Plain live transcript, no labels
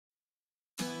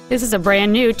This is a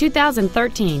brand new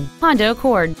 2013 Honda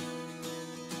Accord.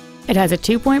 It has a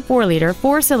 2.4-liter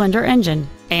four-cylinder engine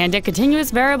and a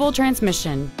continuous variable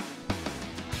transmission.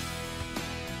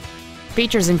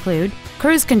 Features include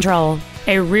cruise control,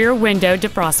 a rear window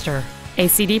defroster, a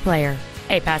CD player,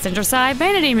 a passenger side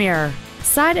vanity mirror,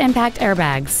 side impact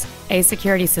airbags, a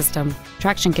security system,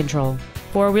 traction control,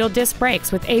 four-wheel disc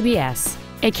brakes with ABS,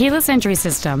 a keyless entry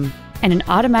system, and an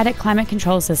automatic climate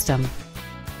control system.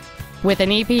 With an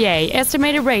EPA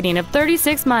estimated rating of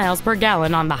 36 miles per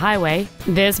gallon on the highway,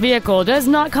 this vehicle does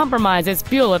not compromise its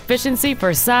fuel efficiency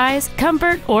for size,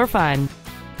 comfort, or fun.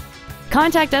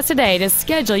 Contact us today to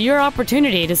schedule your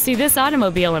opportunity to see this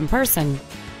automobile in person.